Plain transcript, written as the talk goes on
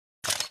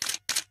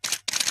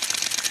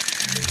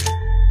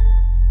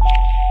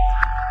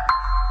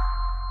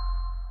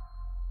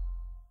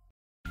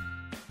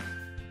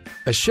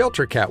A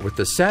shelter cat with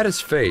the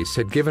saddest face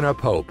had given up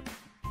hope,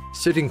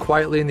 sitting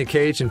quietly in the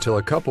cage until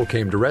a couple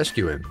came to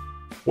rescue him.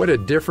 What a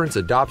difference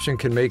adoption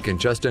can make in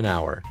just an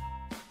hour.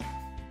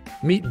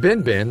 Meet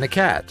Ben Ben the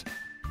cat.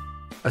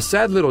 A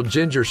sad little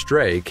ginger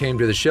stray came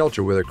to the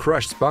shelter with a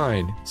crushed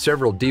spine,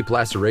 several deep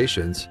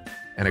lacerations,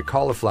 and a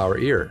cauliflower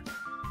ear.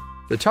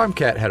 The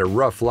tomcat had a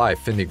rough life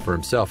fending for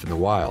himself in the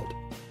wild.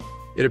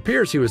 It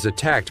appears he was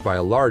attacked by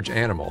a large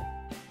animal.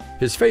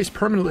 His face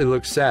permanently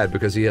looks sad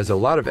because he has a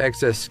lot of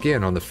excess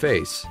skin on the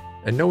face,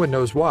 and no one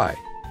knows why.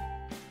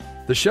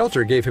 The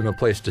shelter gave him a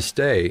place to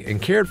stay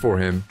and cared for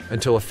him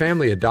until a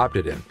family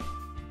adopted him,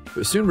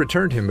 but soon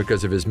returned him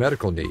because of his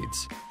medical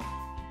needs.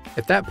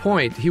 At that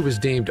point, he was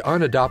deemed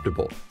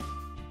unadoptable.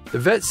 The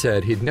vet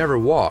said he'd never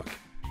walk,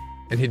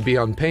 and he'd be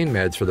on pain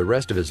meds for the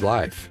rest of his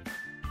life.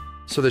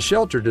 So the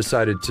shelter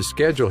decided to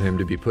schedule him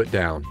to be put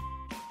down.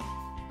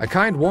 A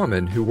kind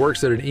woman who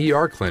works at an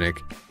ER clinic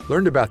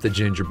learned about the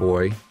ginger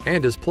boy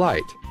and his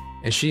plight,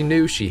 and she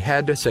knew she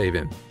had to save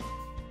him.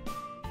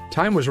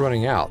 Time was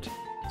running out,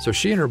 so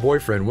she and her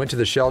boyfriend went to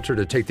the shelter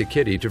to take the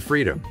kitty to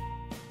freedom.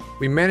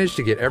 We managed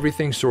to get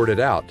everything sorted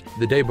out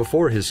the day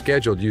before his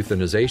scheduled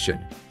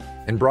euthanization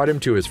and brought him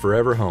to his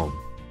forever home.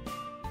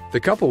 The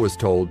couple was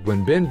told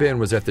when Ben Ben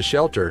was at the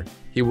shelter,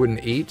 he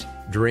wouldn't eat,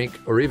 drink,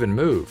 or even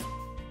move,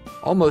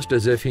 almost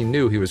as if he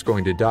knew he was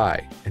going to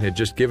die and had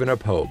just given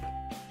up hope.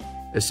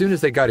 As soon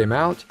as they got him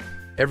out,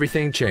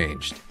 everything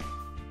changed.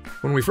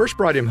 When we first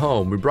brought him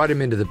home, we brought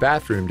him into the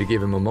bathroom to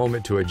give him a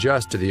moment to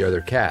adjust to the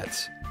other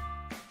cats.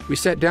 We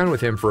sat down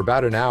with him for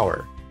about an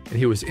hour, and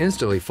he was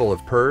instantly full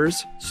of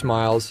purrs,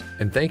 smiles,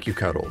 and thank you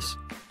cuddles.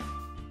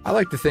 I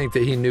like to think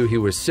that he knew he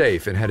was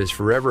safe and had his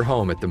forever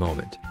home at the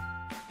moment.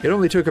 It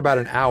only took about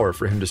an hour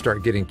for him to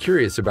start getting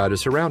curious about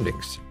his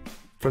surroundings.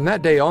 From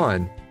that day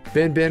on,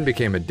 Ben Ben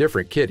became a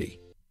different kitty.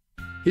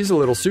 He's a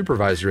little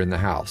supervisor in the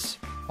house,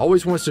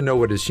 always wants to know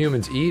what his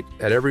humans eat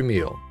at every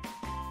meal.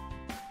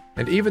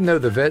 And even though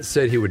the vet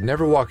said he would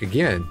never walk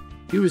again,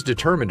 he was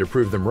determined to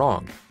prove them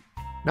wrong.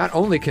 Not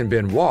only can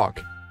Ben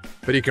walk,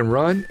 but he can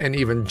run and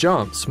even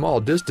jump small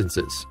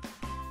distances.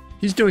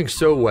 He's doing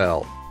so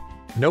well.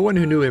 No one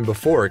who knew him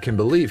before can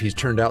believe he's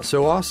turned out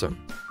so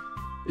awesome.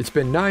 It's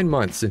been 9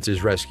 months since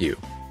his rescue.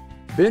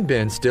 Ben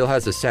Ben still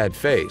has a sad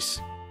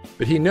face,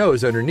 but he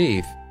knows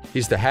underneath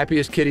he's the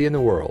happiest kitty in the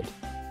world.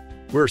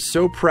 We're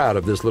so proud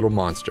of this little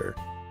monster.